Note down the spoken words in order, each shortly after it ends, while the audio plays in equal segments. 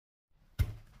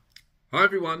Hi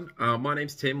everyone, my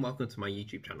name's Tim. Welcome to my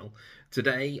YouTube channel.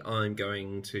 Today I'm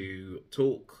going to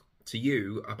talk to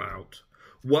you about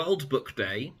World Book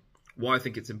Day, why I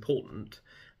think it's important,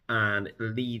 and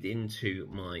lead into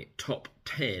my top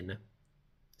 10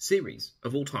 series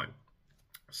of all time.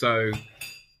 So,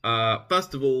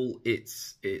 first of all,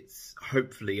 it's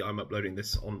hopefully I'm uploading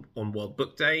this on World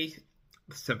Book Day,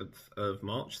 the 7th of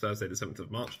March, Thursday the 7th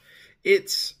of March.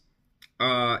 It's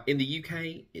in the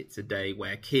UK, it's a day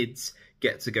where kids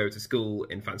get to go to school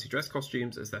in fancy dress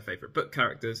costumes as their favourite book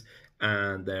characters,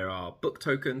 and there are book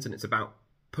tokens, and it's about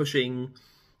pushing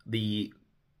the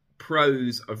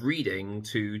pros of reading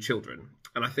to children.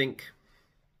 And I think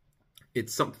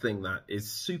it's something that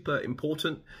is super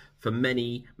important for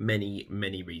many, many,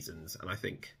 many reasons, and I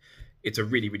think it's a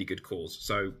really, really good cause.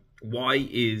 So why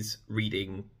is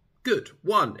reading good?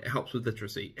 One, it helps with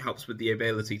literacy. It helps with the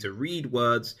ability to read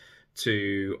words,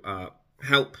 to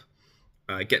help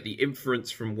get the inference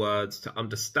from words, to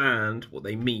understand what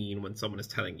they mean when someone is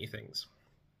telling you things.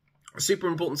 A super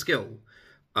important skill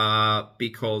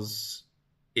because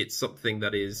it's something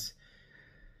that is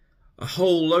a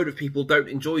whole load of people don't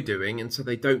enjoy doing, and so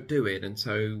they don't do it. And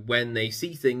so when they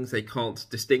see things, they can't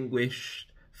distinguish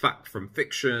fact from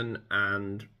fiction,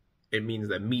 and it means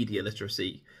their media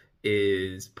literacy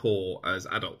is poor as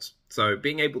adults. So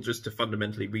being able just to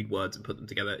fundamentally read words and put them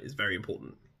together is very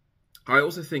important. I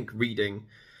also think reading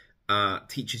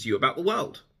teaches you about the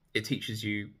world. It teaches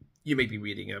you may be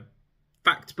reading a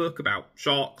fact book about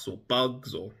sharks or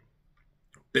bugs or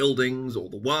buildings or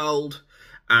the world,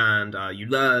 and you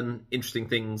learn interesting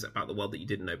things about the world that you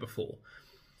didn't know before.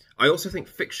 I also think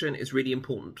fiction is really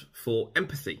important for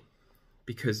empathy,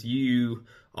 because you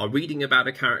are reading about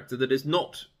a character that is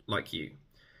not like you.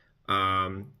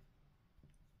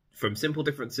 From simple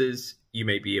differences, you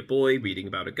may be a boy reading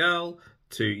about a girl,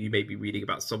 to you may be reading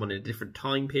about someone in a different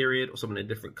time period, or someone in a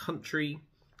different country,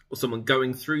 or someone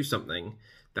going through something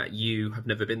that you have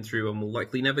never been through and will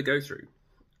likely never go through.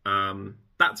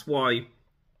 That's why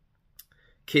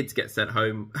kids get sent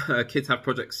home. Kids have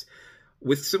projects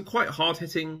with some quite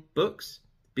hard-hitting books,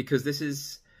 because this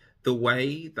is the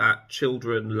way that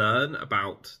children learn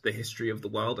about the history of the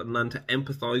world and learn to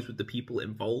empathise with the people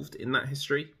involved in that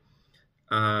history.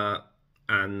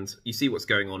 And you see what's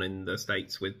going on in the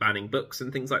States with banning books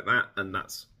and things like that. And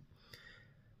that's,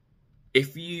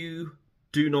 if you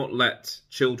do not let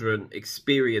children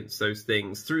experience those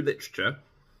things through literature,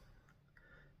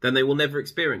 then they will never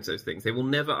experience those things. They will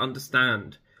never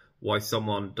understand why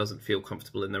someone doesn't feel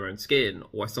comfortable in their own skin, or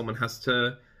why someone has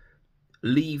to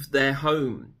leave their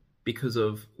home because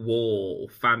of war or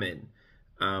famine.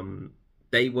 The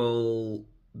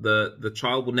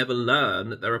child will never learn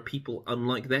that there are people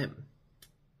unlike them.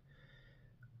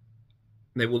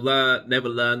 They will never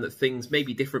learn that things may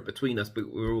be different between us,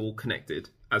 but we're all connected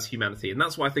as humanity. And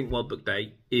that's why I think World Book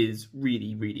Day is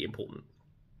really, really important.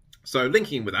 So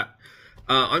linking with that,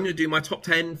 I'm going to do my top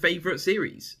 10 favourite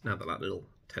series, now that that little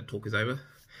TED Talk is over.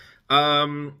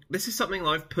 This is something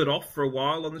I've put off for a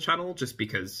while on the channel, just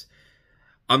because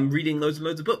I'm reading loads and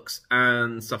loads of books,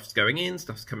 and stuff's going in,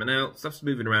 stuff's coming out, stuff's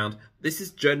moving around. This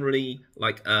is generally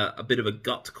like a bit of a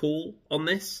gut call on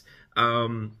this.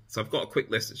 So I've got a quick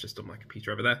list. It's just on my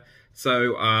computer over there.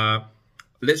 So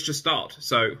let's just start.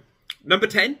 So number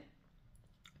 10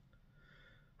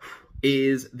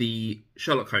 is the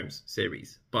Sherlock Holmes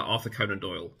series by Arthur Conan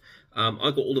Doyle.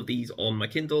 I got all of these on my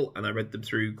Kindle, and I read them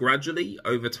through gradually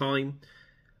over time.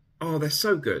 Oh, they're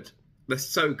so good. They're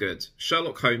so good.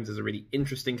 Sherlock Holmes is a really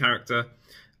interesting character,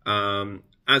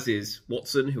 as is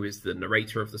Watson, who is the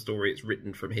narrator of the story. It's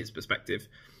written from his perspective.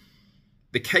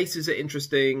 The cases are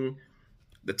interesting.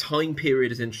 The time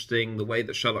period is interesting. The way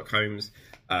that Sherlock Holmes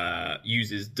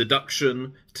uses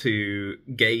deduction to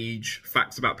gauge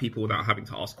facts about people without having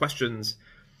to ask questions.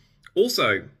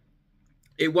 Also,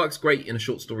 it works great in a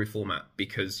short story format,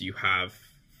 because you have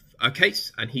a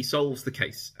case and he solves the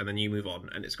case, and then you move on,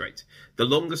 and it's great. The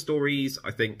longer stories, I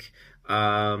think,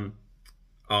 are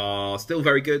still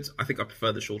very good. I think I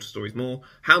prefer the shorter stories more.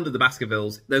 Hound of the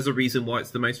Baskervilles, there's a reason why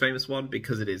it's the most famous one,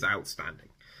 because it is outstanding.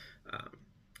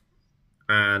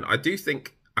 And I do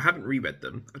think, I haven't reread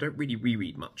them. I don't really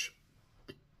reread much,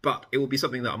 but it will be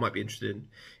something that I might be interested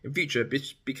in future,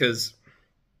 because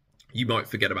you might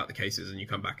forget about the cases and you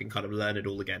come back and kind of learn it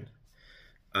all again.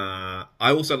 I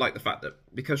also like the fact that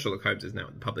because Sherlock Holmes is now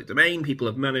in the public domain, people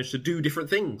have managed to do different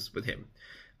things with him.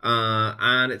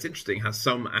 And it's interesting how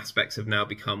some aspects have now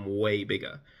become way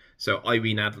bigger. So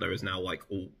Irene Adler is now like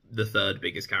the third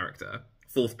biggest character,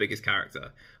 fourth biggest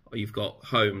character. You've got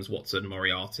Holmes, Watson,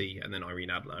 Moriarty, and then Irene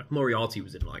Adler. Moriarty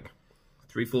was in like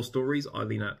 3-4 stories.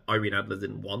 Irene Adler's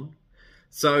in 1.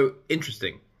 So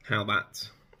interesting how that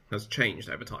has changed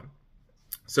over time.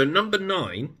 So number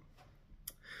 9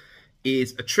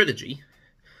 is a trilogy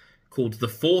called the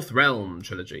Fourth Realm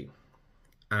trilogy,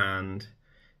 and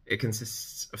it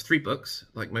consists of 3 books,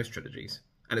 like most trilogies,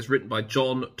 and it's written by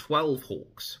John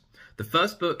Twelvehawks. The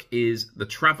first book is The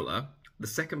Traveller, the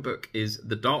second book is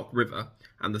The Dark River,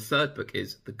 and the third book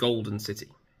is The Golden City.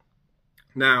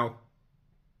 Now,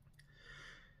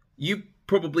 you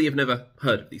probably have never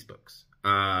heard of these books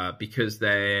because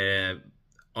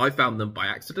I found them by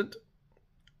accident,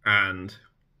 and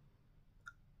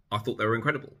I thought they were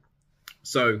incredible.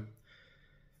 So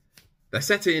they're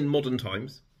set in modern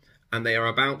times, and they are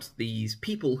about these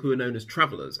people who are known as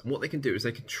travellers. And what they can do is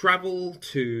they can travel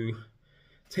to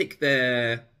take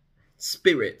their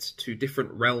spirit to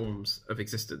different realms of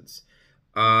existence.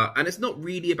 And it's not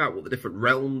really about what the different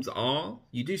realms are.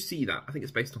 You do see that. I think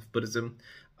it's based off Buddhism.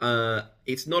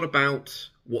 It's not about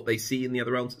what they see in the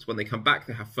other realms. It's when they come back,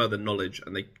 they have further knowledge,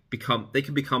 and they can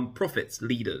become prophets,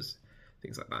 leaders,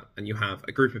 things like that. And you have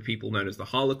a group of people known as the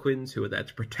Harlequins who are there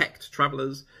to protect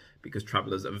travellers, because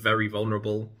travellers are very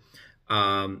vulnerable,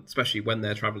 especially when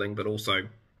they're travelling, but also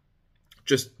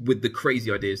just with the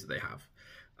crazy ideas that they have.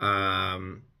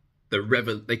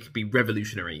 They could be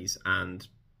revolutionaries, and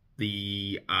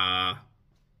the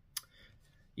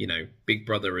Big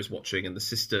Brother is watching, and the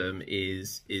system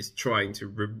is trying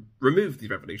to remove the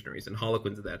revolutionaries, and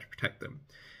Harlequins are there to protect them.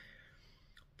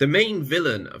 The main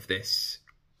villain of this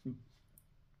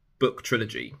book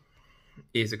trilogy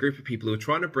is a group of people who are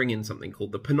trying to bring in something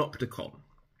called the Panopticon,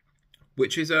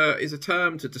 which is a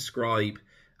term to describe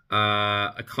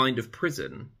a kind of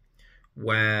prison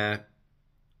where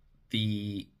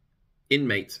the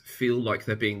inmates feel like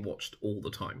they're being watched all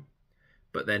the time,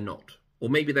 but they're not. Or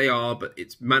maybe they are, but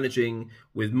it's managing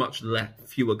with much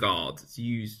fewer guards.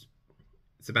 It's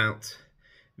about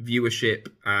viewership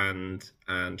and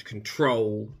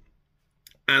control.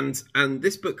 And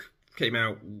this book came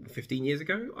out 15 years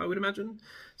ago, I would imagine,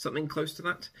 something close to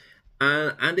that.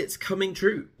 And it's coming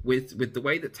true with the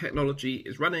way that technology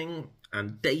is running,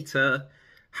 and data,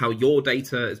 how your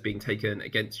data is being taken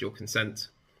against your consent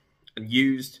and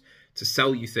used to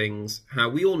sell you things. How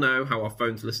we all know how our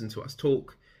phones listen to us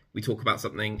talk. We talk about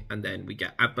something and then we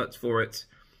get adverts for it.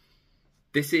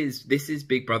 This is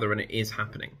Big Brother, and it is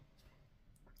happening.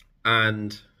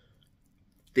 And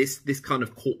this kind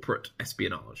of corporate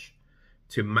espionage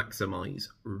to maximize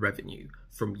revenue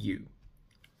from you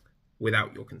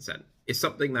without your consent is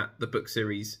something that the book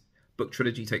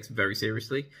trilogy takes very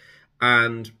seriously.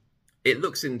 And it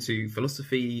looks into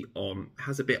philosophy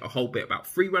has a whole bit about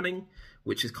free running,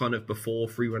 which is kind of before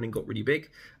free running got really big.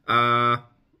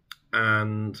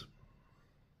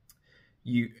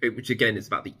 Which again is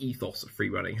about the ethos of free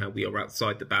running, how we are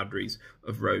outside the boundaries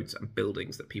of roads and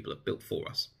buildings that people have built for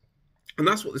us. And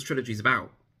that's what this trilogy is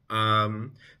about.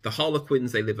 The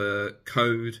Harlequins, they live a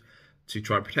code to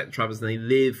try and protect the travellers, and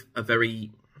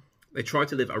they try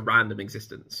to live a random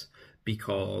existence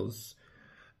because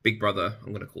Big Brother,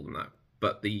 I'm going to call them that,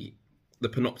 but the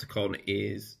Panopticon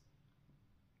is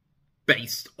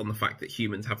based on the fact that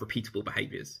humans have repeatable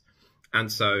behaviours. And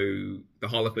so the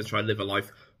Harlequins try to live a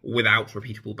life without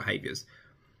repeatable behaviours.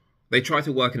 They try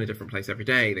to work in a different place every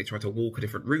day. They try to walk a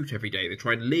different route every day. They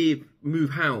try and move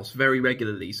house very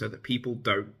regularly so that people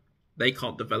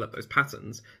can't develop those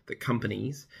patterns that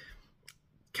companies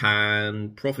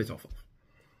can profit off of.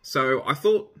 So I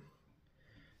thought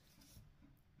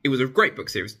it was a great book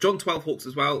series. John Twelvehawks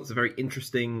as well is a very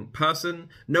interesting person.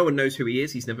 No one knows who he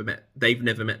is. They've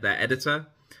never met their editor.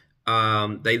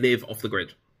 They live off the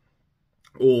grid.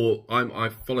 Or I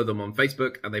follow them on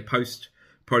Facebook, and they post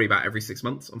probably about every 6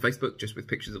 months on Facebook, just with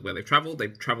pictures of where they've travelled.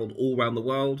 They've travelled all around the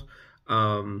world,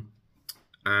 and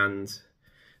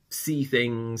see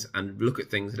things and look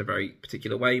at things in a very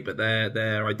particular way. But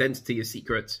their identity is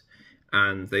secret,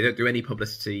 and they don't do any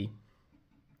publicity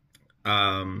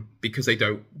because they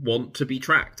don't want to be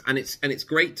tracked. And it's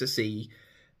great to see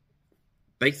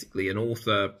basically an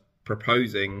author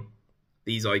proposing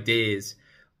these ideas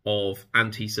of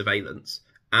anti-surveillance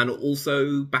and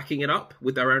also backing it up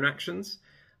with their own actions,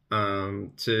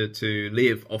 to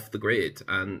live off the grid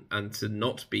and to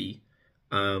not be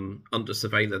under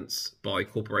surveillance by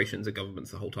corporations and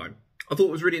governments the whole time. I thought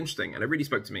it was really interesting, and it really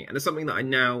spoke to me, and it's something that I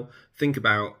now think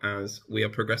about as we are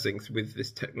progressing with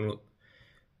this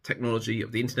technology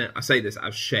of the internet. I say this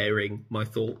as sharing my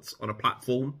thoughts on a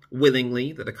platform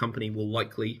willingly that a company will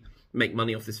likely make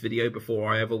money off this video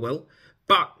before I ever will,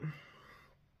 but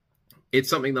it's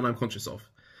something that I'm conscious of,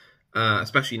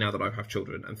 especially now that I have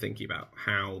children, and thinking about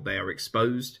how they are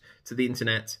exposed to the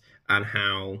internet and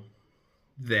how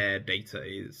their data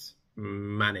is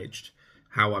managed,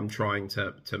 how I'm trying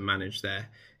to manage their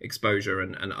exposure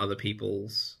and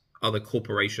other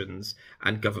corporations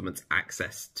and governments'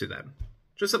 access to them.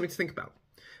 Just something to think about.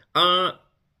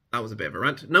 That was a bit of a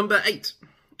rant. Number 8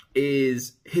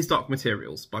 is His Dark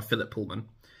Materials by Philip Pullman.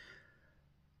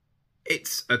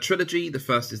 It's a trilogy. The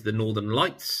first is The Northern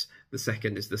Lights. The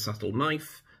second is The Subtle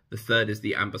Knife. The third is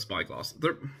The Amber Spyglass.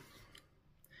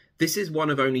 This is one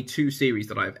of only 2 series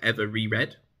that I've ever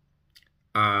reread.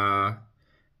 And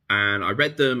I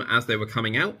read them as they were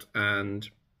coming out, and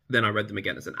then I read them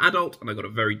again as an adult, and I got a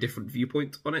very different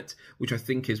viewpoint on it, which I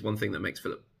think is one thing that makes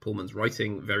Philip Pullman's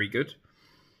writing very good.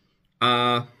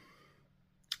 Lyra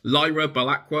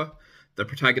Belacqua, the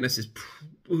protagonist, is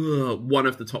one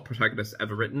of the top protagonists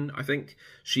ever written, I think.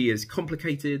 She is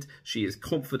complicated, she is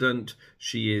confident,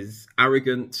 she is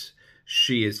arrogant,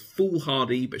 she is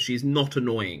foolhardy, but she is not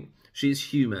annoying. She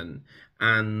is human,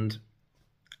 and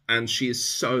she is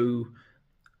so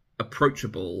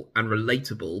approachable and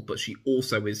relatable, but she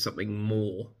also is something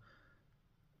more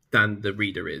than the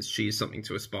reader is. She is something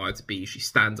to aspire to be. She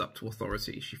stands up to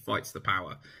authority. She fights the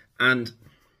power. And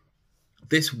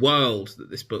this world that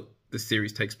this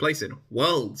series takes place in,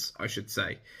 worlds, I should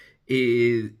say,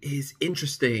 is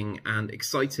interesting and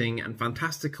exciting and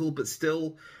fantastical, but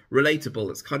still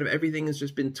relatable. It's kind of everything has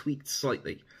just been tweaked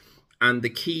slightly. And a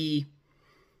key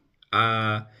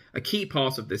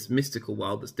part of this mystical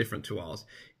world that's different to ours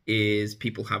is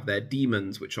people have their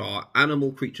demons, which are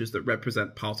animal creatures that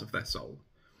represent part of their soul.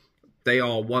 They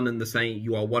are one and the same.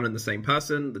 You are one and the same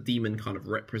person. The demon kind of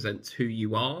represents who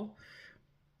you are.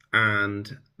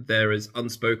 And there is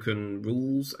unspoken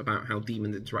rules about how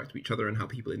demons interact with each other and how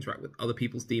people interact with other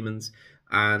people's demons.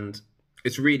 And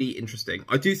it's really interesting.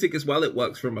 I do think as well it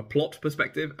works from a plot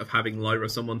perspective of having Lyra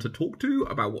someone to talk to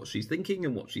about what she's thinking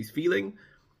and what she's feeling.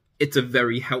 It's a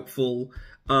very helpful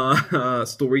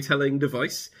storytelling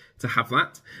device to have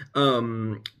that.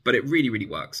 But it really, really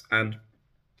works. And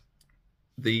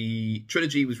the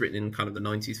trilogy was written in kind of the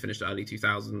 90s, finished early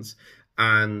 2000s.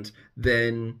 And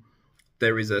then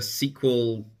there is a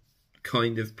sequel,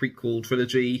 kind of prequel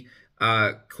trilogy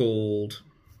called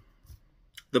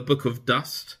The Book of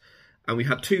Dust. And we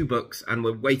had 2 books, and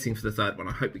we're waiting for the third one.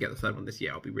 I hope we get the third one this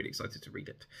year. I'll be really excited to read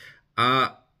it.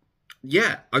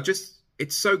 Yeah,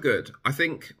 it's so good. I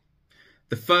think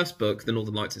the first book, The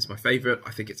Northern Lights, is my favourite.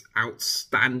 I think it's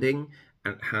outstanding,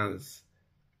 and it has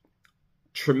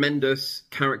tremendous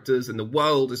characters, and the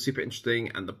world is super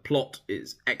interesting, and the plot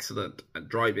is excellent and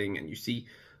driving, and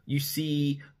you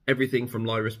see everything from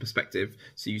Lyra's perspective,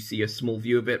 so you see a small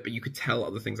view of it, but you could tell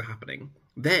other things are happening.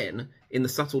 Then, in The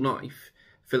Subtle Knife,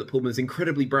 Philip Pullman is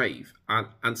incredibly brave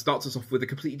and starts us off with a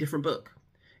completely different book.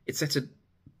 It's set in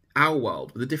our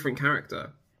world with a different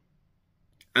character.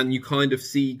 And you kind of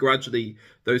see gradually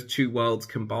those 2 worlds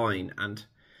combine, and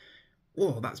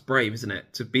whoa, that's brave, isn't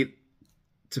it? To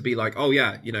be like, oh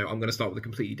yeah, you know, I'm going to start with a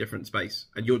completely different space,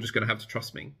 and you're just going to have to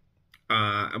trust me.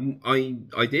 And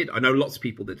I did. I know lots of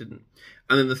people that didn't.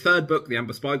 And then the third book, The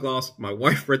Amber Spyglass, my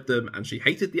wife read them and she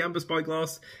hated The Amber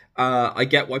Spyglass. I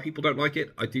get why people don't like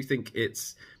it. I do think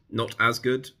it's not as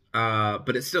good,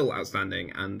 but it's still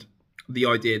outstanding. And the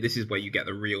idea, this is where you get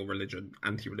the real religion,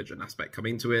 anti-religion aspect come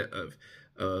into it,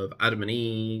 of Adam and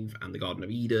Eve and the Garden of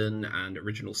Eden and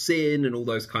original sin and all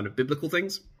those kind of biblical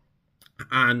things.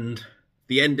 And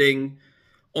the ending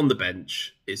on the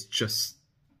bench is just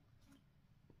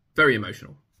very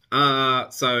emotional.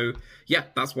 So yeah,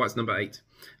 that's why it's number 8.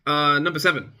 Number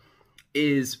 7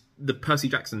 is the Percy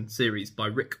Jackson series by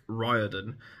Rick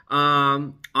Riordan.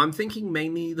 I'm thinking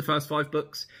mainly the first 5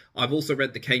 books. I've also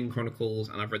read the Kane Chronicles,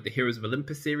 and I've read the Heroes of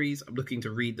Olympus series. I'm looking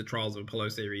to read the Trials of Apollo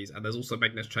series, and there's also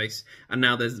Magnus Chase, and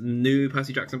now there's new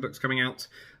Percy Jackson books coming out.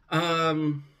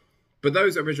 But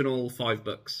those original 5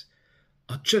 books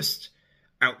are just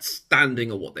outstanding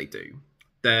at what they do.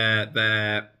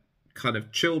 They're kind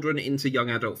of children into young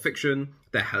adult fiction.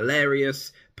 They're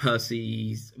hilarious.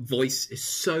 Percy's voice is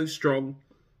so strong.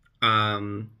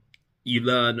 You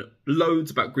learn loads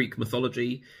about Greek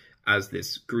mythology, as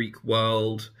this Greek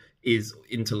world is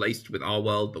interlaced with our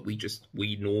world, but we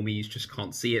normies just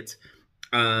can't see it.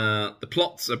 The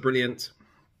plots are brilliant.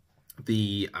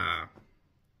 The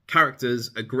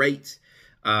characters are great,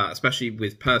 especially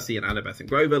with Percy and Annabeth and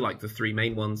Grover, like the 3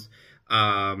 main ones.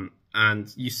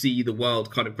 And you see the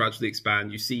world kind of gradually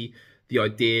expand. You see the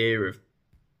idea of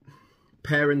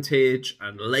parentage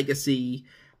and legacy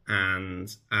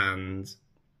and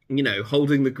you know,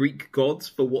 holding the Greek gods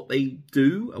for what they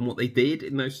do and what they did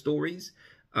in those stories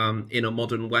in a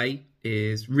modern way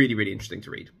is really, really interesting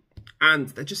to read. And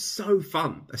they're just so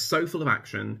fun. They're so full of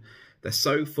action. They're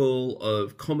so full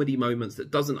of comedy moments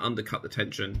that doesn't undercut the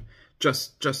tension.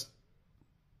 Just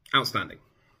outstanding.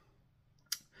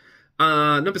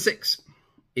 Number 6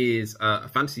 is a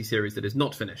fantasy series that is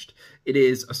not finished. It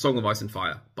is A Song of Ice and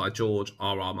Fire by George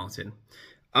R.R. Martin.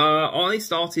 I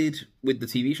started with the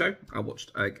TV show. I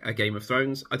watched a Game of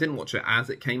Thrones. I didn't watch it as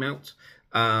it came out.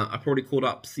 I probably caught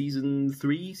up season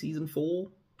 3, season 4,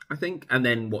 I think, and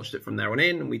then watched it from there on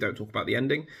in, and we don't talk about the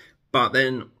ending. But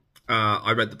then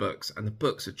I read the books, and the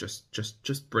books are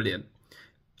just brilliant.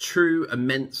 True,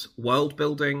 immense world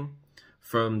building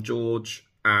from George,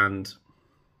 and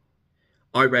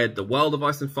I read The World of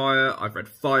Ice and Fire. I've read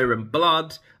Fire and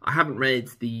Blood. I haven't read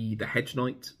the Hedge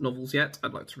Knight novels yet.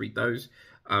 I'd like to read those.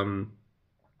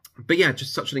 But yeah,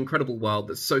 just such an incredible world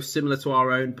that's so similar to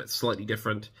our own, but slightly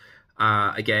different.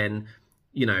 Again,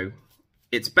 you know,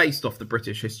 it's based off the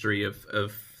British history of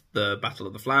the Battle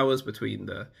of the Flowers between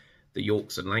the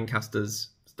Yorks and Lancasters,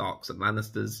 Starks and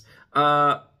Lannisters.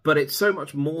 But it's so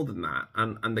much more than that.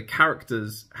 And the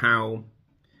characters, how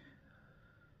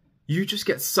you just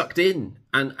get sucked in,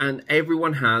 and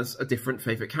everyone has a different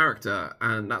favourite character,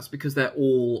 and that's because they're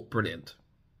all brilliant.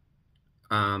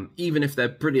 Even if they're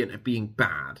brilliant at being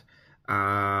bad.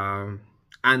 And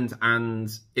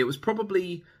it was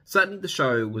probably, certainly the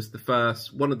show was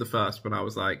one of the first when I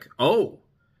was like, oh,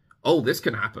 this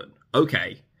can happen.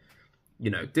 Okay. You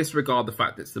know, disregard the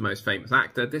fact that it's the most famous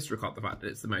actor, disregard the fact that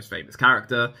it's the most famous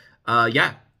character.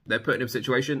 Yeah, they're put in a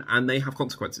situation and they have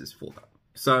consequences for that.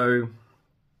 So,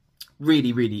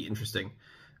 really, really interesting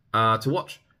to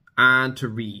watch and to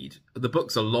read. The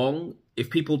books are long. If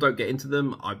people don't get into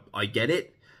them, I get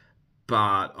it.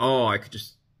 But, I could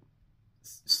just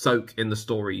soak in the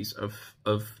stories of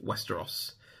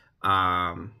Westeros.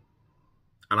 And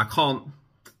I can't,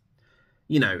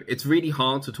 you know, it's really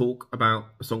hard to talk about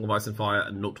A Song of Ice and Fire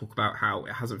and not talk about how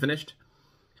it hasn't finished.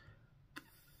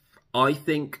 I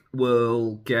think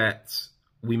we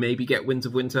maybe get Winds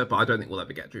of Winter, but I don't think we'll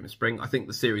ever get Dream of Spring. I think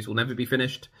the series will never be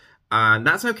finished, and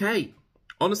that's okay.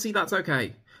 Honestly, that's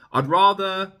okay. I'd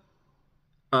rather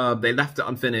they left it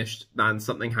unfinished than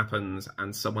something happens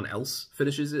and someone else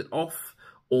finishes it off.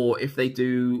 Or if they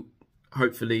do,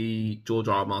 hopefully George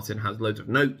R.R. Martin has loads of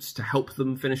notes to help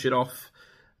them finish it off.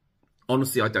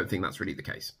 Honestly, I don't think that's really the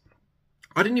case.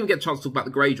 I didn't even get a chance to talk about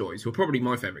the Greyjoys, who are probably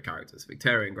my favourite characters.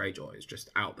 Victarion Greyjoy is just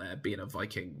out there being a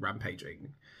Viking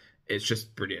rampaging. It's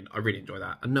just brilliant. I really enjoy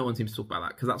that. And no one seems to talk about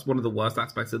that, because that's one of the worst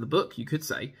aspects of the book, you could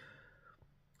say.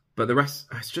 But the rest,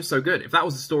 it's just so good. If that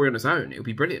was a story on its own, it would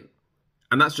be brilliant.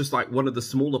 And that's just like one of the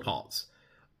smaller parts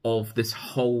of this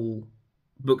whole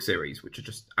book series, which are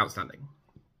just outstanding.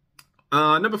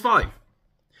 Number 5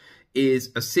 is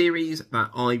a series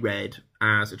that I read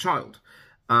as a child.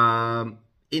 From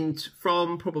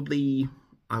probably,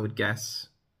 I would guess,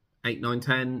 8, 9,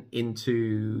 10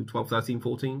 into 12, 13,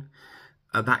 14.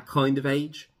 That kind of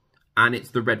age. And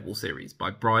it's the Redwall series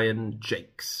by Brian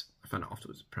Jacques. I found out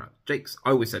afterwards. Jacques. I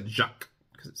always said Jacques,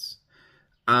 because it's...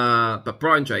 but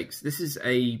Brian Jacques, this is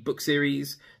a book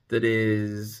series that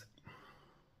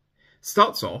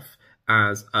starts off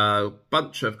as a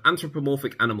bunch of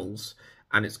anthropomorphic animals,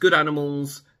 and it's good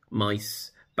animals,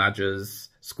 mice, badgers,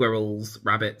 squirrels,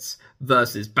 rabbits,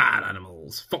 versus bad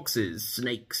animals, foxes,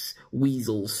 snakes,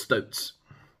 weasels, stoats.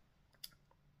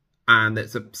 And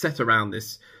it's set around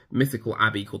this mythical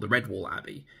abbey called the Redwall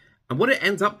Abbey. And what it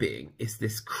ends up being is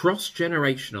this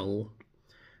cross-generational,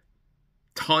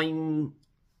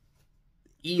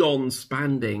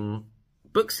 eon-spanning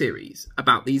book series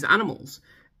about these animals.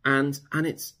 And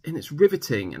it's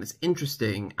riveting, and it's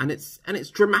interesting, and it's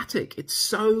dramatic. It's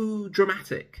so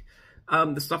dramatic,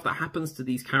 the stuff that happens to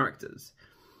these characters.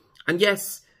 And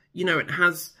yes, you know, it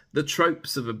has the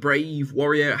tropes of a brave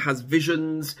warrior. It has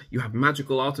visions. You have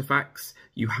magical artifacts.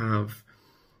 You have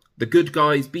the good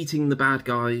guys beating the bad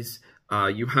guys.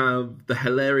 You have the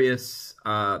hilarious,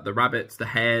 the rabbits, the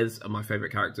hares are my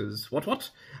favourite characters.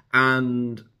 What?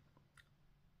 And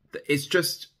it's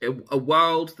just a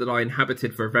world that I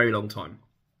inhabited for a very long time.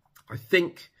 I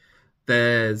think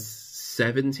there's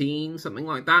 17, something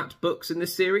like that, books in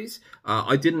this series.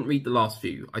 I didn't read the last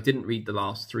few. I didn't read the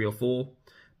last 3 or 4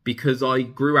 because I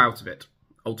grew out of it,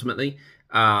 ultimately.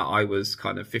 I was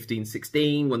kind of 15,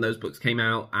 16 when those books came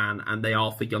out, and they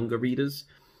are for younger readers.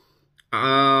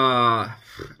 Now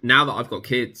that I've got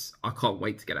kids, I can't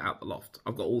wait to get it out the loft.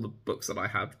 I've got all the books that I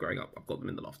had growing up. I've got them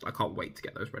in the loft. I can't wait to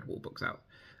get those Redwall books out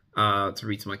to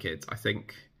read to my kids, I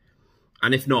think.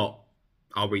 And if not,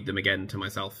 I'll read them again to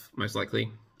myself, most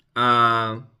likely.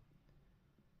 Yeah,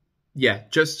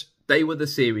 just, they were the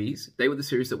series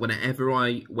that whenever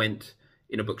I went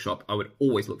in a bookshop, I would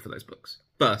always look for those books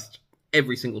first,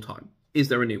 every single time. Is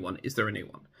there a new one? Is there a new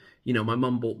one? You know, my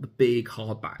mum bought the big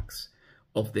hardbacks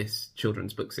of this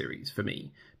children's book series for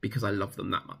me because I love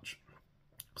them that much.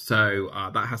 So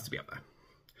that has to be up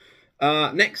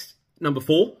there. Next, number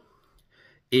 4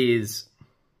 is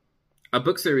a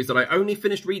book series that I only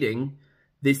finished reading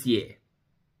this year.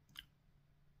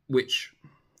 Which,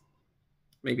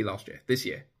 maybe last year, this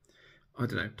year. I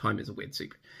don't know, time is a weird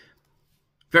secret.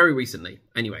 Very recently,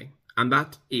 anyway. And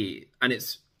that is, and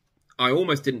it's, I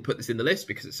almost didn't put this in the list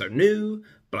because it's so new,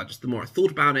 but the more I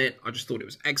thought about it, I just thought it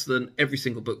was excellent. Every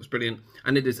single book was brilliant.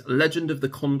 And it is Legend of the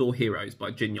Condor Heroes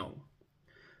by Jin Yong.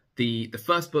 The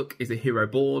first book is A Hero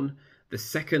Born. The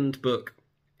second book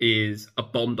is A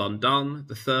Bond Undone.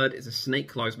 The third is A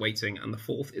Snake Lies Waiting. And the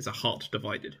fourth is A Heart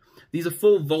Divided. These are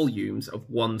 4 volumes of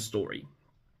one story.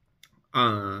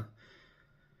 It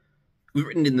was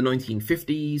written in the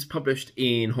 1950s, published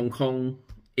in Hong Kong.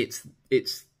 It's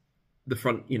the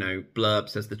front, you know, blurb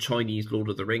says the Chinese Lord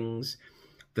of the Rings.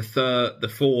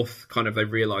 The fourth, kind of, they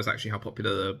realise actually how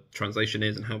popular the translation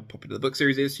is and how popular the book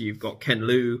series is. So you've got Ken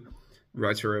Liu,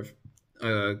 writer of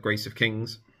Grace of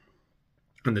Kings,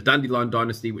 and the Dandelion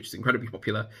Dynasty, which is incredibly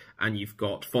popular. And you've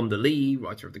got Fonda Lee,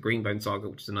 writer of the Greenbone Saga,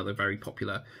 which is another very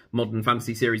popular modern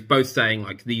fantasy series, both saying,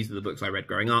 like, these are the books I read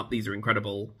growing up. These are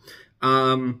incredible.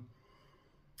 And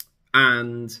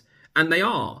they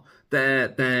are.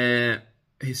 They're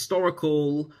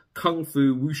historical, kung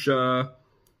fu, wuxia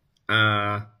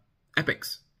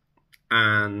epics.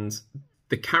 And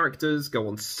the characters go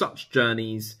on such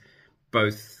journeys,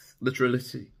 both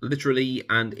literally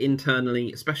and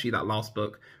internally. Especially that last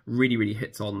book really, really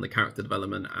hits on the character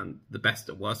development and the best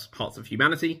and worst parts of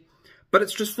humanity. But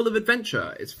it's just full of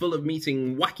adventure. It's full of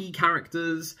meeting wacky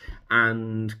characters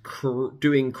and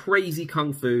doing crazy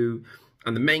kung fu,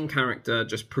 and the main character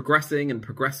just progressing and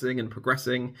progressing and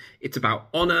progressing. It's about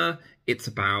honor. It's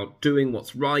about doing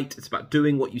what's right. It's about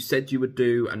doing what you said you would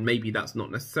do, and maybe that's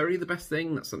not necessarily the best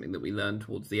thing. That's something that we learn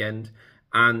towards the end.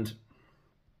 And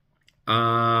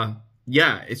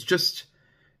yeah,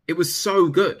 it was so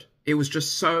good. It was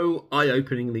just so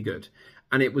eye-openingly good.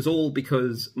 And it was all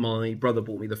because my brother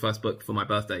bought me the first book for my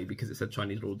birthday because it said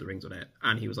Chinese Lord of the Rings on it.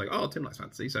 And he was like, oh, Tim likes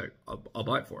fantasy, so I'll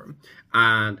buy it for him.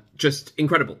 And just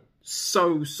incredible.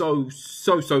 So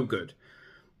good.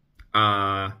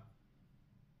 Yeah.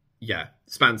 It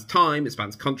spans time, it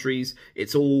spans countries.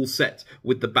 It's all set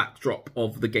with the backdrop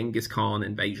of the Genghis Khan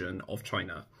invasion of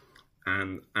China.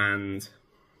 And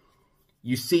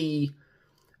you see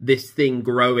this thing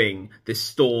growing, this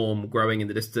storm growing in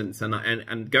the distance,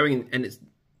 and going, and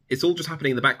it's all just happening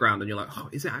in the background, and you're like, oh,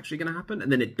 is it actually going to happen?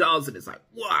 And then it does, and it's like,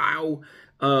 wow.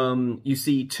 You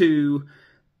see 2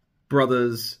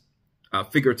 brothers,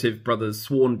 figurative brothers,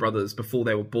 sworn brothers before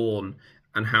they were born,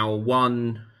 and how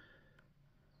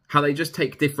they just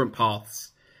take different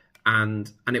paths,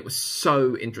 and it was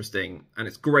so interesting. And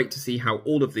it's great to see how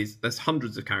all of these, there's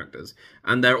hundreds of characters,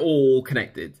 and they're all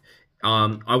connected.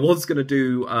 I was going to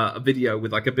do a video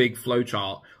with like a big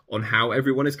flowchart on how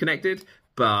everyone is connected,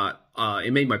 but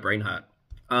it made my brain hurt.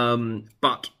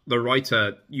 But the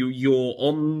writer, you're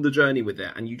on the journey with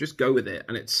it, and you just go with it,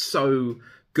 and it's so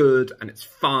good, and it's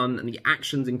fun, and the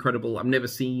action's incredible. I've never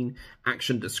seen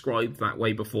action described that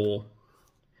way before.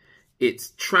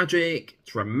 It's tragic,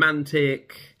 it's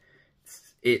romantic,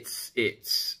 it's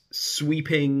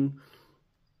sweeping,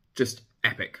 just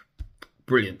epic.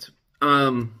 Brilliant.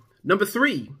 Number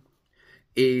 3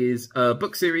 is a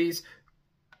book series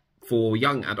for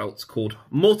young adults called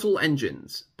Mortal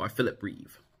Engines by Philip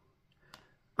Reeve.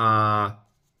 The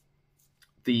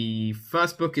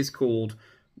first book is called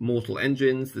Mortal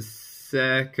Engines. The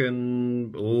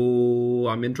second... Oh,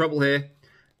 I'm in trouble here.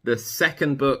 The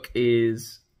second book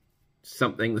is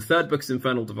something. The third book is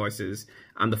Infernal Devices.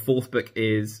 And the fourth book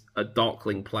is A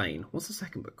Darkling Plane. What's the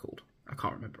second book called? I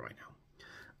can't remember right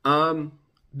now.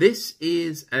 This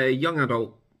is a young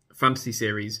adult fantasy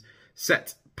series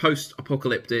set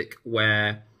post-apocalyptic,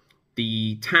 where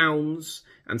the towns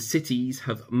and cities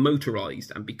have motorized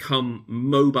and become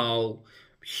mobile,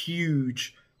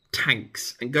 huge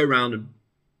tanks, and go around and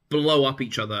blow up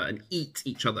each other and eat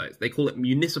each other. They call it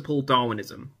municipal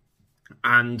Darwinism.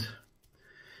 And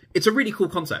it's a really cool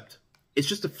concept. It's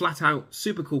just a flat-out,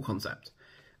 super cool concept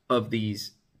of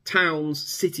these towns,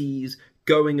 cities,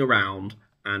 going around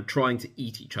and trying to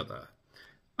eat each other.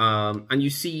 And you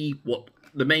see what...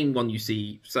 The main one you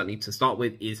see, certainly to start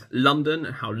with, is London,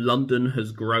 and how London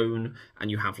has grown. And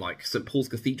you have, like, St. Paul's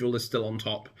Cathedral is still on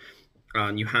top.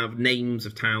 And you have names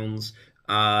of towns,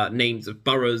 names of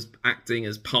boroughs acting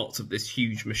as parts of this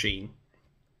huge machine.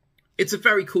 It's a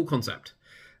very cool concept.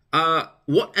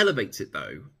 What elevates it,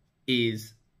 though,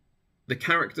 is the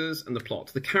characters and the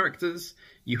plot. The characters,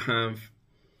 you have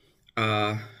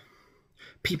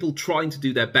people trying to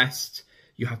do their best.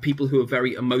 You have people who are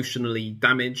very emotionally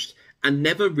damaged and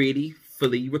never really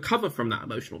fully recover from that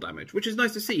emotional damage, which is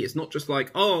nice to see. It's not just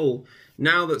like, oh,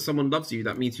 now that someone loves you,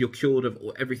 that means you're cured of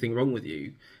everything wrong with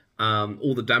you,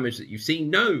 all the damage that you've seen.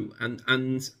 No, and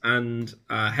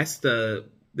Hester,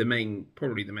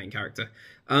 probably the main character,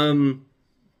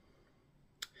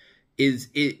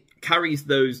 it carries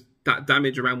that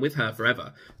damage around with her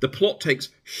forever. The plot takes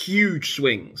huge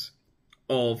swings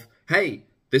of, hey,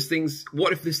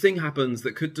 what if this thing happens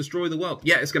that could destroy the world?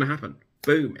 Yeah, it's going to happen.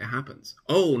 Boom, it happens.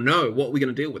 Oh no, what are we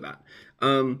going to deal with that?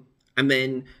 And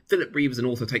then Philip Reeve as an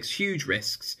author takes huge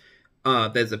risks.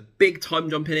 There's a big time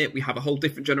jump in it. We have a whole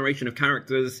different generation of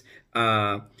characters.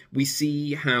 We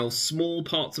see how small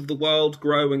parts of the world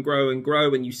grow and grow and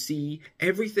grow, and you see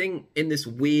everything in this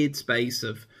weird space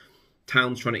of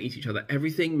towns trying to eat each other.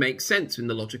 Everything makes sense in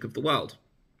the logic of the world.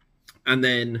 And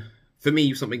then, for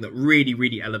me, something that really,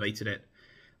 really elevated it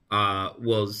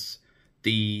was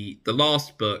the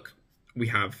last book. We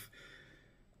have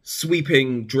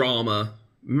sweeping drama,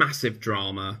 massive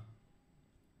drama,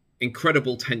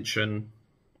 incredible tension,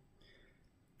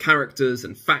 characters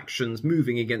and factions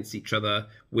moving against each other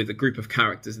with a group of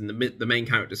characters, and the main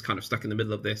character's kind of stuck in the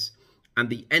middle of this. And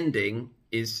the ending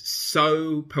is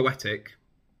so poetic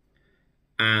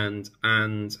and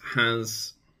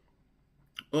has,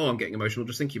 oh, I'm getting emotional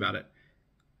just thinking about it,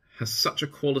 has such a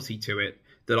quality to it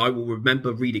that I will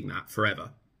remember reading that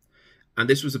forever. And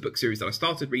this was a book series that I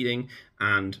started reading,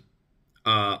 and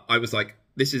I was like,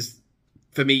 this is,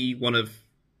 for me, one of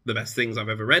the best things I've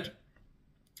ever read.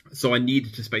 So I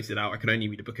needed to space it out. I could only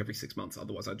read a book every 6 months,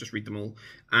 otherwise I'd just read them all.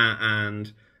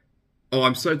 And oh,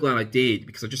 I'm so glad I did,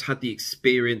 because I just had the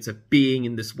experience of being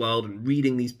in this world and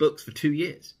reading these books for 2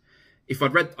 years. If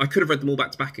I'd read, I could have read them all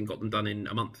back to back and got them done in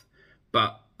a month.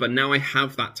 But now I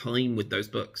have that time with those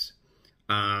books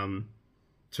to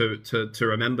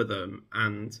remember them,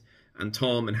 and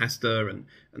Tom and Hester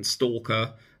and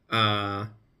Stalker,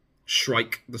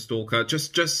 Shrike the Stalker,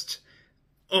 just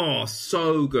oh,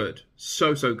 so good,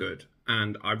 so good,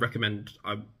 and I recommend.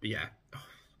 Yeah,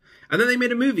 and then they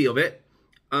made a movie of it,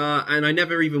 and I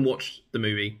never even watched the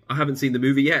movie. I haven't seen the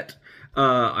movie yet.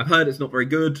 I've heard it's not very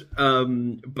good,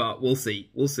 but we'll see.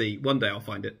 We'll see. One day I'll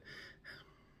find it.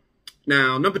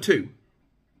 Now, number 2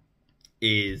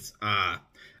 is a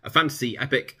fantasy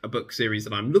epic, a book series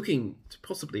that I'm looking to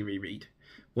possibly reread.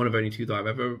 One of only 2 that I've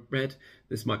ever read.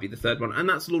 This might be the 3rd one, and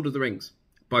that's Lord of the Rings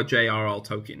by J.R.R.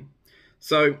 Tolkien.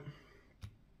 So,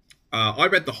 I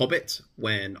read The Hobbit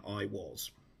when I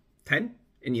was 10,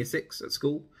 in year 6 at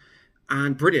school,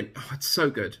 and brilliant. Oh, it's so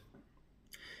good.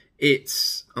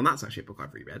 And that's actually a book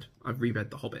I've reread. I've reread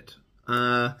The Hobbit.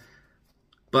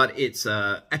 But it's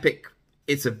epic.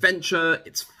 It's adventure.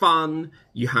 It's fun.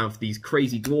 You have these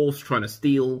crazy dwarfs trying to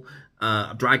steal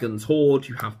a dragon's hoard.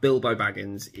 You have Bilbo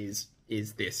Baggins is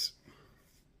this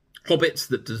hobbit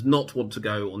that does not want to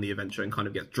go on the adventure and kind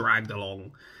of gets dragged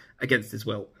along against his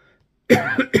will.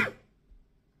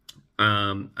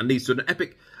 And leads to an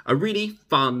epic, a really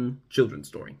fun children's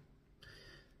story.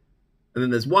 And then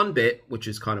there's one bit, which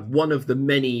is kind of one of the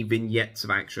many vignettes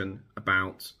of action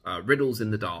about riddles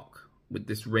in the dark with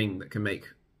this ring that can make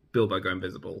Bilbo go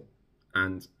invisible.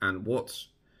 And what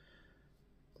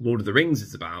Lord of the Rings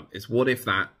is about is, what if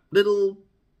that little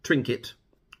trinket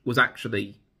was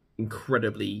actually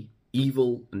incredibly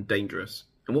evil and dangerous?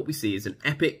 And what we see is an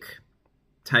epic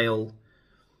tale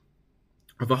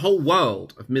of a whole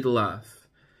world of Middle-earth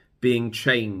being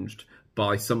changed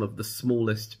by some of the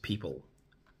smallest people.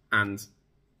 And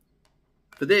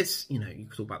for this, you can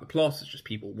talk about the plot, it's just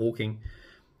people walking.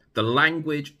 The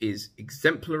language is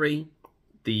exemplary.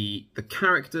 The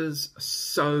characters are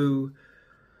so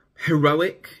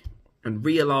heroic and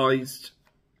realised,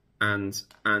 and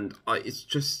it's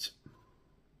just,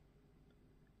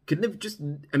 just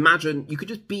imagine, you could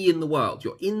just be in the world.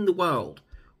 You're in the world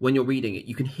when you're reading it.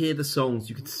 You can hear the songs,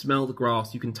 you can smell the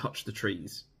grass, you can touch the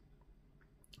trees.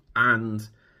 And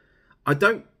I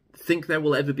don't think there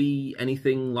will ever be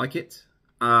anything like it,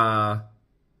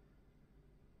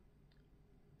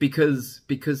 because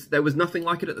there was nothing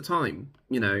like it at the time,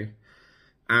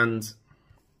 and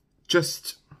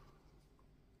just,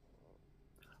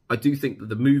 I do think that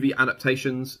the movie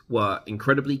adaptations were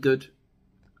incredibly good,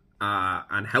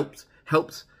 and helped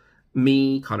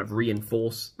me kind of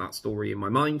reinforce that story in my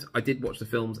mind. I did watch the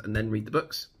films and then read the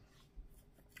books,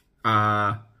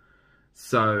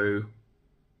 so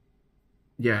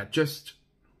yeah, just,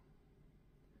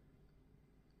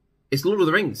 it's Lord of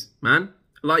the Rings, man.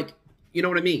 Like, you know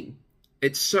what I mean?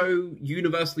 It's so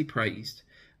universally praised.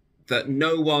 that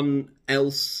no one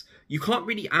else, you can't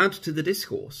really add to the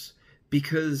discourse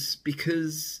because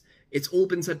it's all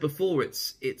been said before.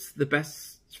 It's the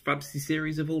best fantasy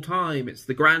series of all time. It's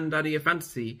the granddaddy of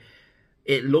fantasy.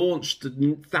 It launched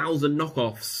 1,000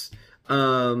 knockoffs.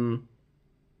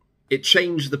 It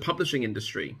changed the publishing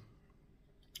industry.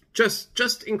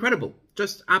 Just incredible.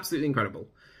 Just absolutely incredible.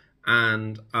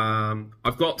 And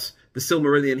I've got The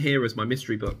Silmarillion here as my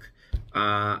mystery book.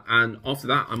 And after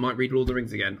that, I might read Lord of the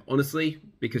Rings again. Honestly,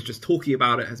 because just talking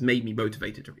about it has made me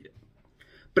motivated to read it.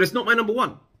 But it's not my number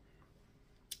one.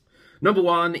 Number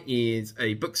one is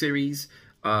a book series.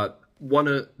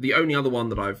 The only other one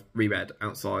that I've reread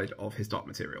outside of His Dark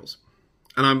Materials.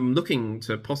 And I'm looking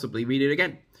to possibly read it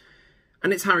again.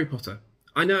 And it's Harry Potter.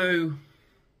 I know...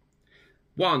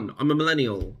 One, I'm a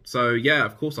millennial, so yeah,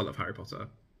 of course I love Harry Potter,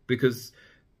 because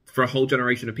for a whole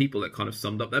generation of people, it kind of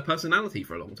summed up their personality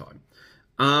for a long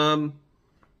time.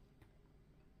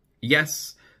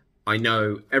 Yes, I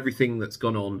know everything that's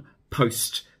gone on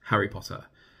post Harry Potter,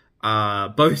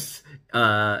 both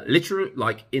literally,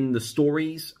 like in the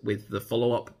stories with the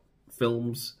follow-up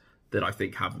films that I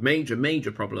think have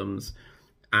major problems,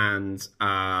 and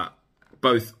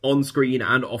both on screen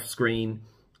and off screen.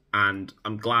 And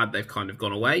I'm glad they've kind of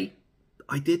gone away.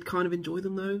 I did kind of enjoy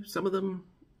them, though. Some of them.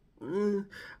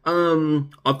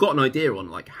 I've got an idea on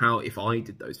like how, if I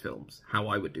did those films, how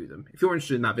I would do them. If you're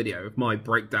interested in that video of my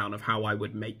breakdown of how I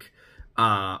would make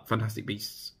Fantastic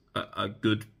Beasts a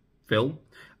good film,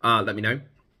 let me know.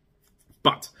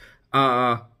 But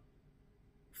for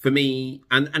me,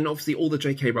 and obviously all the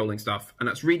J.K. Rowling stuff, and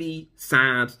that's really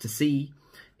sad to see.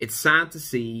 It's sad to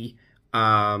see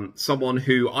someone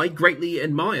who I greatly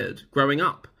admired growing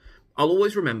up. I'll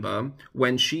always remember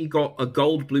when she got a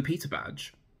gold Blue Peter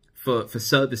badge for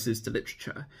services to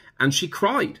literature, and she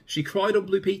cried. She cried on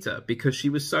Blue Peter because she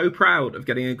was so proud of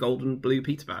getting a golden Blue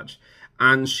Peter badge,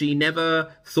 and she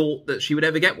never thought that she would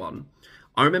ever get one.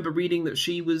 I remember reading that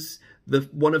she was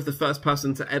one of the first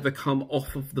person to ever come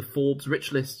off of the Forbes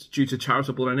rich list due to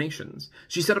charitable donations.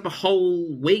 She set up a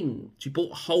whole wing. She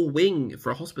bought a whole wing for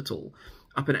a hospital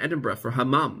up in Edinburgh for her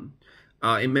mum,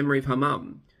 in memory of her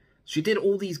mum. She did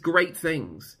all these great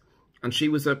things, and she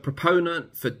was a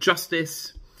proponent for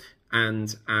justice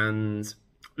and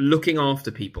looking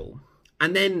after people.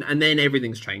 And then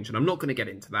everything's changed, and I'm not going to get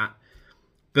into that.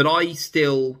 But I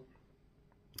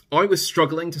was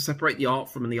struggling to separate the art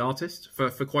from the artist for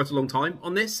quite a long time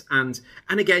on this. And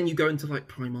again, you go into like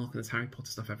Primark and there's Harry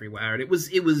Potter stuff everywhere, and it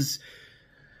was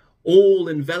all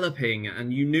enveloping,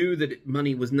 and you knew that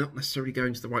money was not necessarily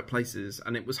going to the right places,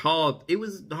 and it was hard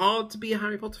to be a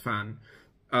Harry Potter fan.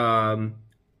 And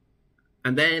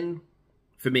then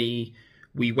for me,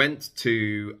 we went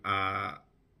to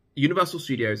Universal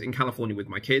Studios in California with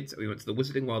my kids. We went to the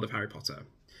Wizarding World of Harry Potter,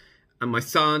 and my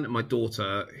son and my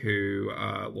daughter, who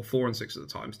were 4 and 6 at the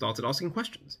time, started asking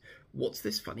questions. What's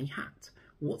this funny hat?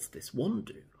 What's this wand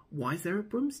do? Why is there a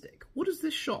broomstick? What is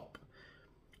this shop?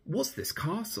 What's this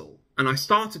castle? And I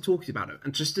started talking about it,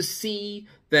 and just to see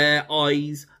their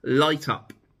eyes light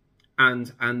up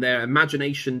and their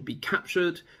imagination be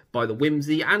captured by the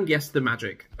whimsy and, yes, the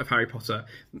magic of Harry Potter,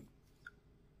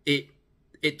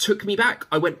 it took me back.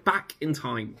 I went back in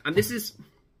time. And this is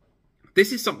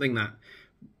something that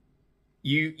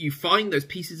you find those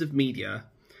pieces of media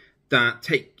that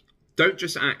don't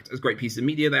just act as great pieces of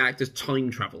media, they act as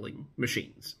time-traveling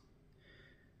machines.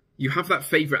 You have that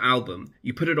favourite album,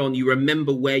 you put it on, you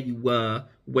remember where you were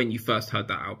when you first heard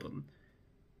that album.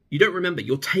 You don't remember,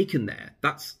 you're taken there.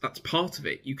 That's part of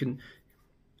it. You can,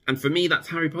 and for me, that's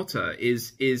Harry Potter,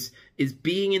 is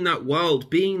being in that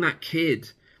world, being that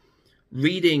kid,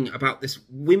 reading about this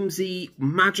whimsy,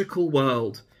 magical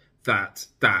world that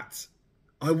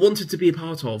I wanted to be a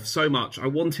part of so much. I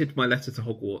wanted my letter to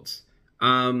Hogwarts.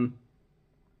 I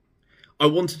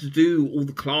wanted to do all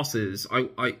the classes.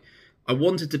 I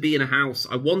wanted to be in a house.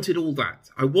 I wanted all that.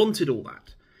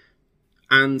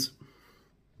 And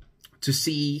to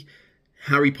see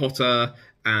Harry Potter,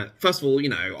 first of all, you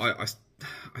know,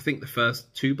 I think the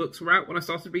first 2 books were out when I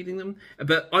started reading them,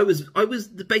 but I was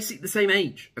basically the same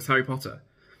age as Harry Potter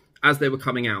as they were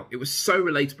coming out. It was so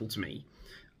relatable to me.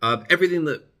 Everything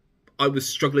that I was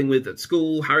struggling with at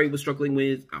school, Harry was struggling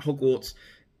with at Hogwarts,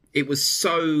 it was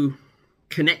so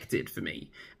connected for me.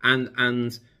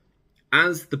 And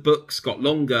as the books got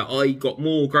longer, I got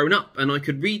more grown up, and I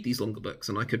could read these longer books,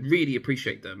 and I could really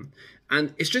appreciate them.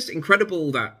 And it's just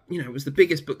incredible that, you know, it was the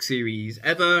biggest book series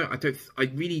ever. I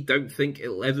really don't think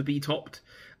it'll ever be topped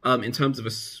in terms of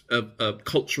a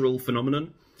cultural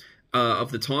phenomenon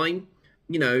of the time.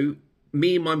 You know,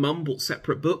 me and my mum bought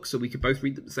separate books so we could both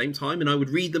read them at the same time, and I would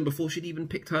read them before she'd even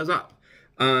picked hers up.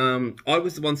 I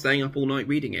was the one staying up all night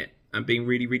reading it and being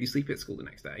really, really sleepy at school the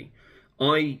next day.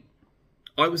 I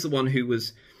was the one who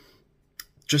was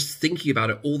just thinking about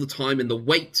it all the time, and the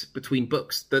wait between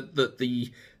books,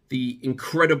 the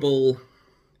incredible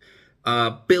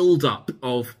build up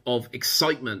of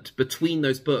excitement between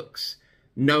those books,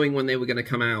 knowing when they were going to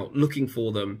come out, looking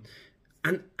for them,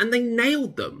 and they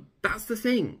nailed them. That's the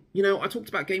thing. You know, I talked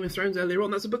about Game of Thrones earlier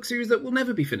on. That's a book series that will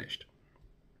never be finished.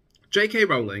 J.K.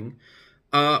 Rowling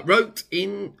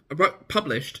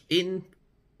published in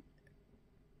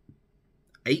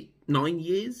 8-9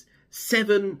 years,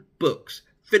 7 books,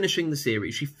 finishing the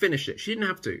series. She finished it. She didn't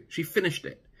have to. She finished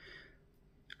it.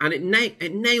 And it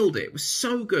nailed it. It was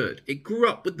so good. It grew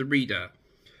up with the reader.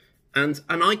 And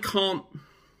I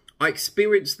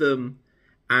experienced them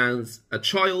as a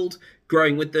child,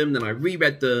 growing with them. Then I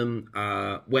reread them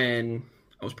when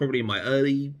I was probably in my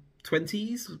early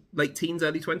 20s, late teens,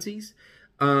 early 20s.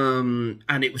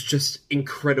 And it was just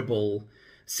incredible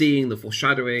seeing the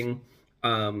foreshadowing.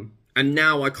 And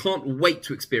now I can't wait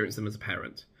to experience them as a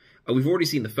parent. We've already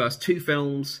seen the first 2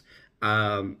 films.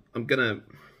 I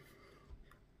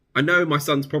know my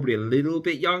son's probably a little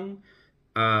bit young.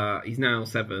 He's now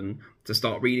 7 to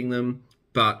start reading them.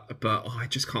 But I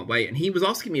just can't wait. And he was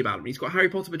asking me about them. He's got Harry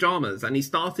Potter pajamas and he's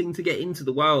starting to get into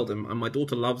the world. And my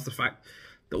daughter loves the fact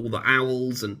that all the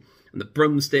owls and the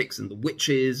broomsticks and the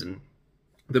witches and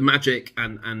the magic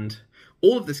and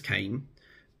all of this came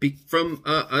from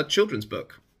a children's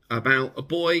book about a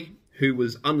boy who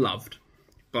was unloved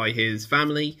by his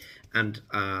family and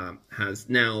has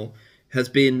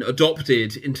been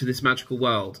adopted into this magical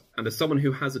world. And as someone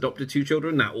who has adopted 2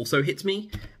 children, that also hits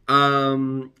me.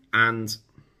 And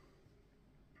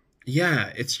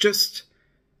yeah, it's just,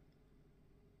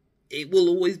 it will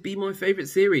always be my favourite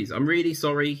series. I'm really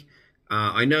sorry.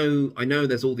 I know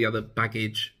there's all the other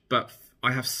baggage, but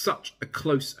I have such a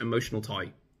close emotional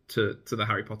tie to the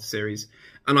Harry Potter series.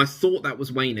 And I thought that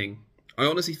was waning. I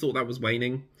honestly thought that was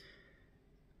waning.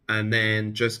 And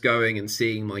then just going and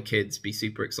seeing my kids be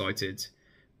super excited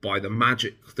by the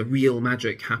magic, the real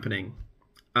magic happening,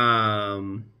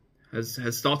 has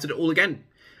started it all again.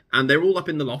 And they're all up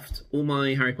in the loft. All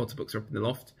my Harry Potter books are up in the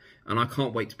loft. And I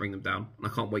can't wait to bring them down. And I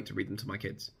can't wait to read them to my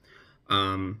kids.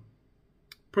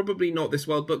 Probably not this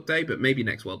World Book Day, but maybe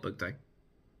next World Book Day.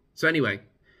 So anyway,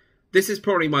 this is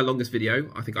probably my longest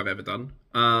video I think I've ever done.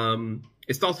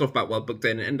 It started off about World Book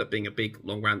Day and it ended up being a big,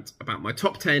 long rant about my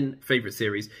top 10 favourite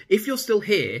series. If you're still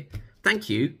here, thank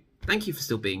you. Thank you for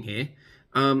still being here.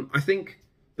 I think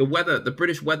the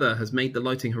British weather has made the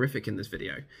lighting horrific in this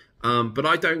video. But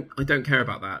I don't care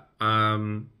about that.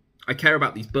 I care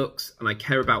about these books and I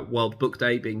care about World Book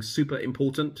Day being super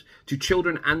important to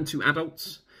children and to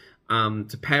adults,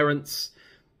 to parents.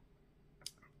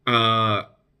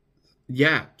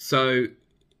 Yeah, so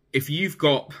if you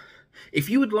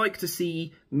would like to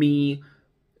see me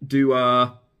do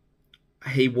a,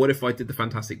 hey, what if I did the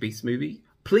Fantastic Beasts movie?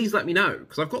 Please let me know,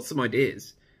 because I've got some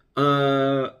ideas.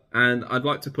 And I'd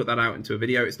like to put that out into a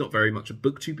video. It's not very much a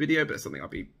booktube video, but it's something I'd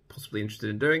be possibly interested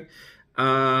in doing.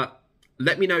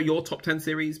 Let me know your top 10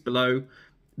 series below.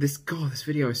 This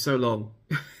video is so long.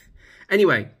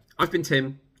 Anyway, I've been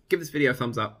Tim. Give this video a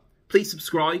thumbs up. Please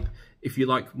subscribe if you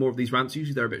like more of these rants.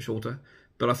 Usually they're a bit shorter,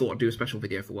 but I thought I'd do a special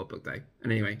video for World Book Day.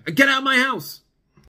 And anyway, get out of my house!